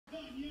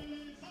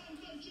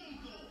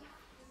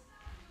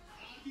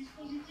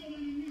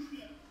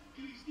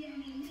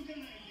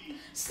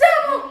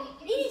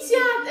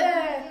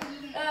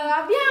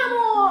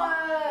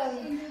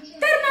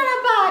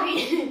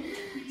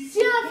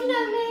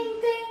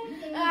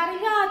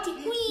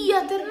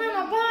partita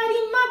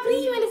Ternana-Bari, ma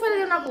prima di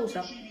fare una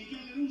cosa.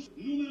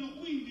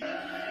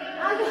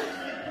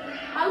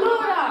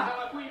 Allora,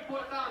 la cui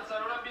importanza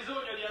non ha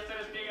bisogno di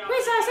essere spiegata.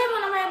 questa sembra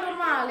una maglia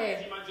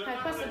normale.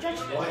 Questa già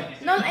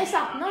non,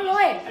 esatto, non lo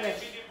è. E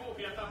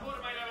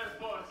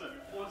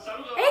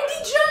di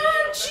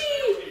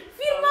Gianci!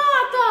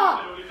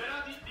 Firmata!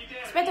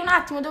 Aspetta un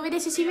attimo, devo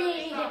vedere se si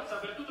vede.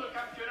 Per tutto il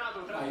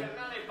campionato tra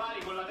Ternana e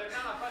Bari, con la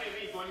Ternana a fare il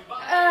ritmo, il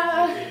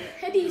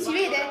Edi, si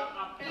vede?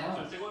 ha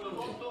perso il secondo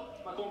posto,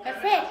 ma con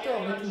Perfetto.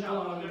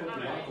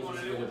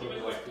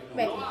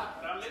 Beh,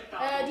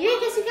 direi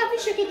che si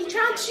capisce che di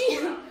Gianci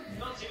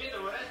non si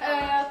vedono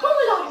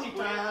come l'ho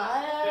avuta?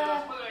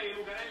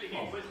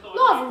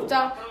 L'ho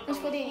avuta, non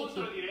si può dire di chi.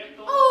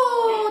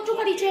 Oh,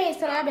 gioca di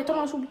cesta, vabbè,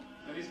 torno subito.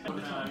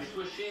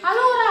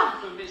 Allora,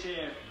 mi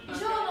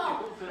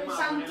sono il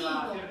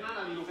Santino.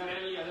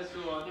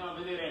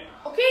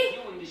 Ok?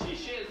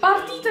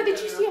 Partita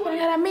decisiva per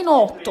andare a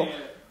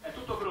 -8.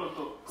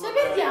 Se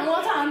perdiamo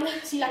l'Atalanta,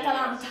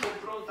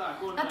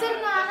 la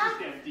Ternana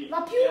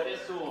va più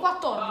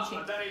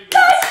 14. Dai!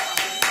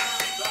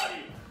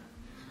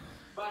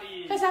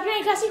 Questa è la prima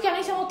in classifica,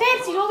 noi siamo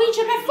terzi, lo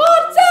vince per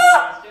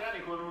forza!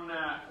 Schierare con un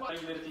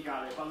in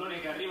verticale, pallone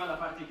che arriva da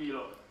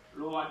Partita,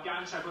 lo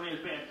aggancia con il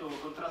petto,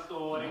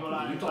 contrasto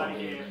regolare, Bari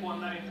che può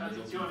andare in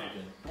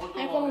transizione molto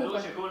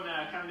veloce con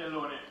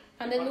Candellone.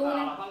 Ma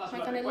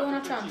Candellone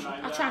a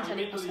Ciancia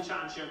deve passare.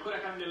 Cianci, ancora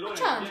Candellone,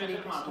 viene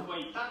fermato,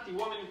 poi tanti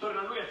uomini intorno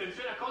a lui,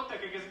 attenzione a Conte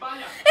che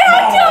sbaglia. E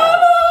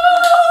andiamo!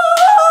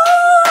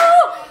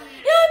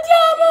 E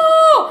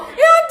andiamo!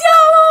 E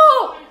andiamo!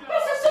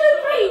 Questo è solo il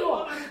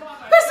primo!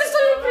 Questo è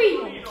solo il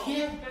primo! Chi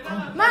è?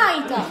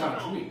 Maita!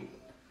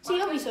 Sì,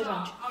 l'ho visto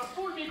Ciancia. 1-0!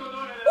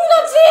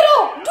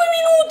 2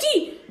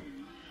 minuti!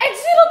 E 0,3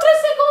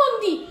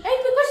 secondi! E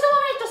in questo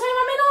momento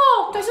saremo a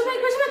 -8! E in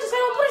questo momento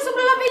saremo pure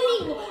sopra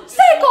l'Avellino!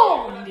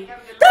 Secondi!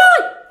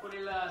 Dai! Con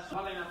il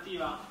palla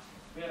inattiva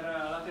per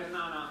la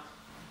Ternana.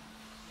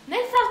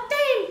 Nel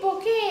frattempo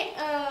che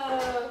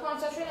non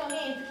sto facendo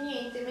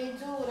niente,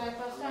 mezz'ora è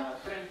passata.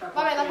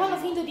 Vabbè, da quando ho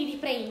finito di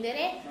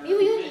riprendere, io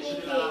direi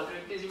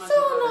che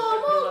sono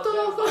molto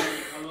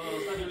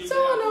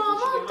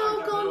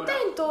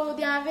contento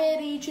di aver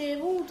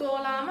ricevuto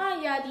la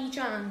maglia di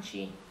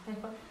Cianci.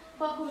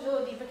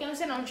 Qualcosa di perché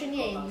se no non c'è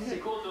niente.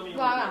 Secondo minuto.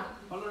 Guarda.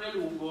 Pallone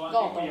lungo,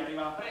 anche qui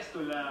arriva presto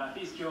il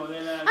fischio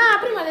del. Ah,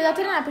 prima della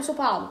Ternana ha preso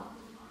Paolo.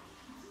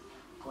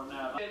 Con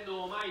Raga,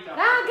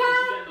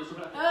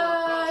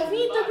 è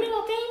finito il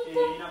primo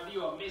tempo.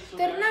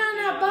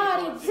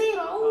 Ternana-Bari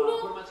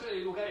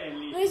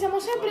 0-1. Noi siamo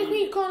sempre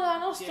qui con la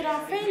nostra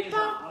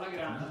felpa.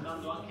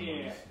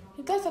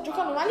 Il testa sta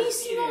giocando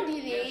malissimo,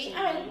 direi.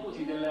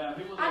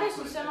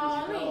 Adesso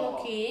siamo noi,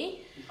 ok.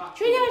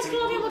 Ci vediamo al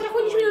secondo tempo tra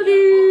 15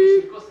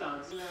 minuti.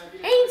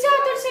 È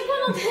iniziato il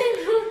secondo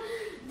tempo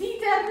di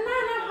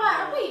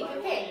Ternana-Bari. Qui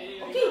perché?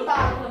 Ok,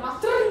 Bari, ma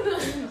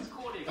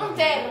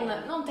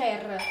non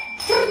Ter.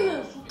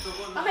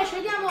 Vabbè, ci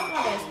vediamo.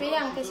 Vabbè,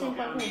 speriamo che sia in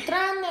qualcuno.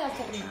 Tranne la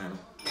Ternana.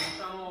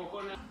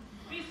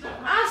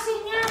 Ha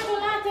segnato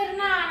la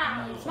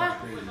Ternana. Ma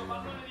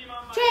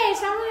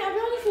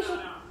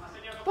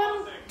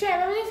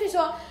abbiamo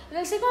difeso.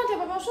 Nel secondo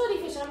tempo abbiamo solo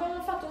difeso,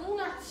 abbiamo fatto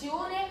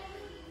un'azione,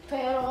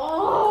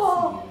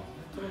 però.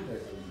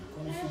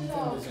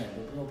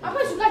 Ma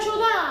poi su calcio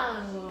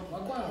d'angolo. Ma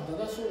guarda,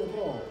 da solo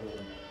proprio.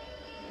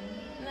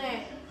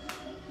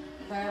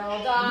 Però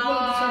Chi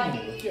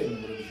dai. è il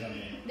numero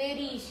 19?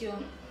 Derisio.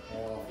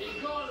 Oh.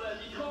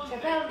 Cioè,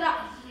 però dai.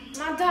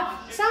 Ma dai,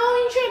 stiamo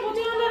vincendo,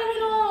 potevamo andare a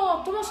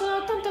 -8, ma sono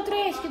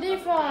 83, che deve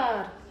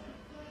fare?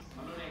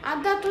 Ha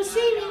dato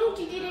 6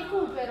 minuti di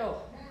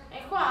recupero.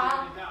 E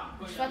qua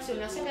la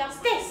situazione è sempre la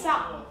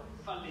stessa.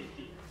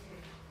 Falletti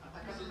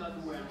attaccato da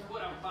 2,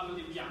 ancora un fallo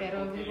di bianco.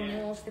 Però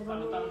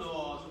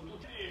valutando su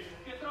tutti.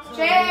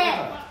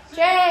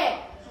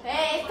 C'è.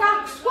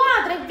 Sta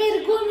squadra è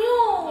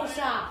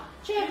vergognosa.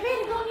 Cioè, è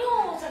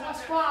vergognosa la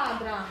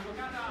squadra.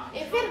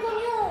 È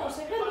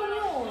vergognosa.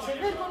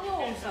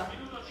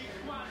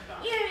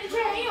 Io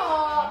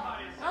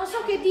non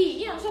so che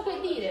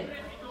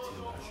dire.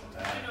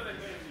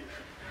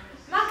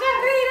 Ma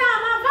Carrera,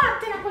 ma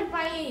vattene a quel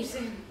paese.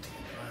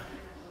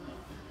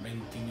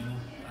 20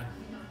 minuti.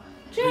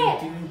 Cioè,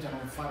 20 minuti a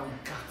non fare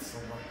un cazzo.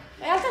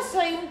 in realtà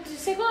sei un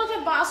secondo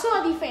tempo solo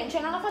a difendere, cioè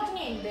non ha fatto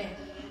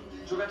niente.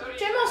 Cioè, no,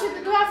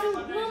 se doveva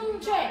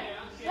finire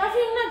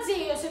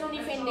 1-0 se non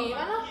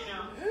difendevano.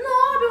 No,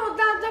 abbiamo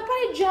da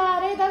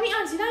pareggiare,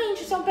 anzi da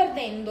vincere stiamo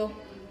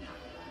perdendo.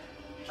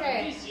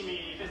 Cioè,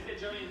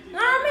 no,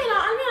 almeno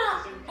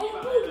un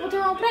punto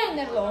potevamo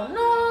prenderlo.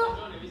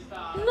 No.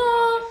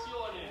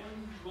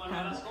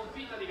 La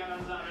sconfitta di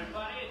Catanzaro, il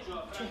pareggio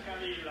a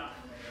Francavilla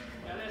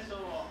e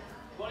adesso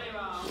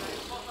voleva una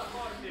risposta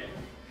forte.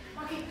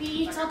 Ma che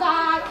pizza,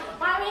 dai!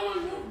 Ma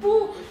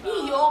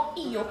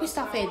io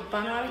questa felpa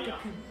non la vedo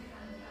più.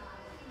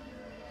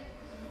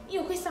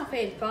 Io questa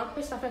felpa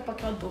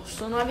che ho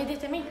addosso non la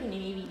vedete mai più nei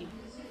miei video.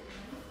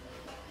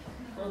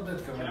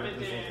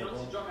 Chiaramente non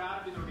si gioca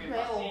arbitro che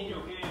fa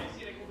segno che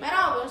si recupera.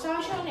 Ma no, non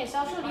stavo facendo niente,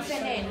 stavo solo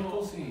difendendo.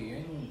 Così, è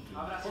inutile.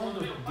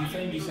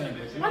 Difendi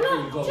sempre. Ma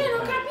no, cioè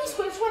non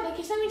capisco le squadre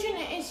che stanno vincendo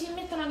e si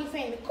mettono a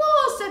difendere.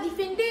 Cosa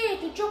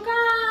difendete?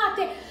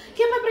 Giocate!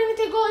 Che poi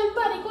prendete gol, il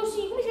Bari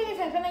così. Come si deve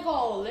prendere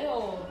gol?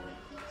 Oh.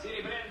 Si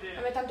riprende.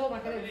 Vabbè, tanto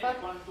ma che deve fare?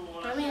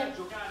 A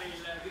giocare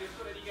il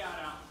direttore di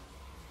gara.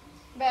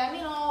 Beh,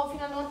 almeno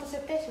fino al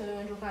 97esimo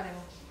dovevano giocare.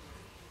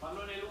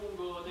 Pallone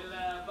lungo del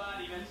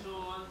Bari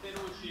verso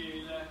Antenucci,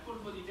 il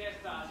colpo di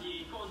testa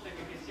di Conte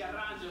che si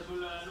arrangia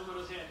sul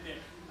numero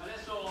 7.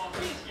 Adesso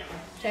fischia.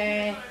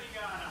 Cioè,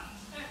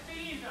 È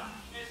finita,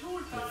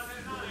 esulta la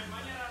Ternana in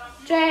maniera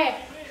rapida.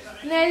 cioè,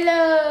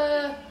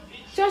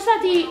 siamo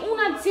stati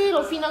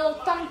 1-0 fino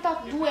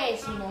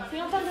all'82esimo.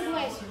 Fino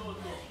all'82esimo.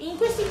 In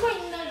questi qua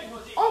in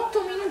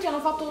 8 minuti hanno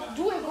fatto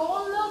 2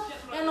 gol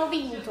e hanno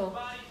vinto.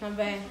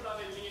 Vabbè.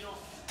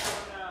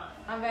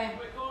 Vabbè.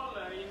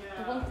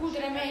 Per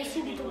concludere meglio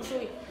subito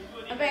così.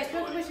 Vabbè,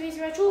 spero che questo vi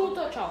sia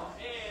piaciuto. Ciao.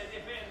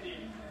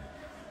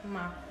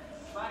 Ma.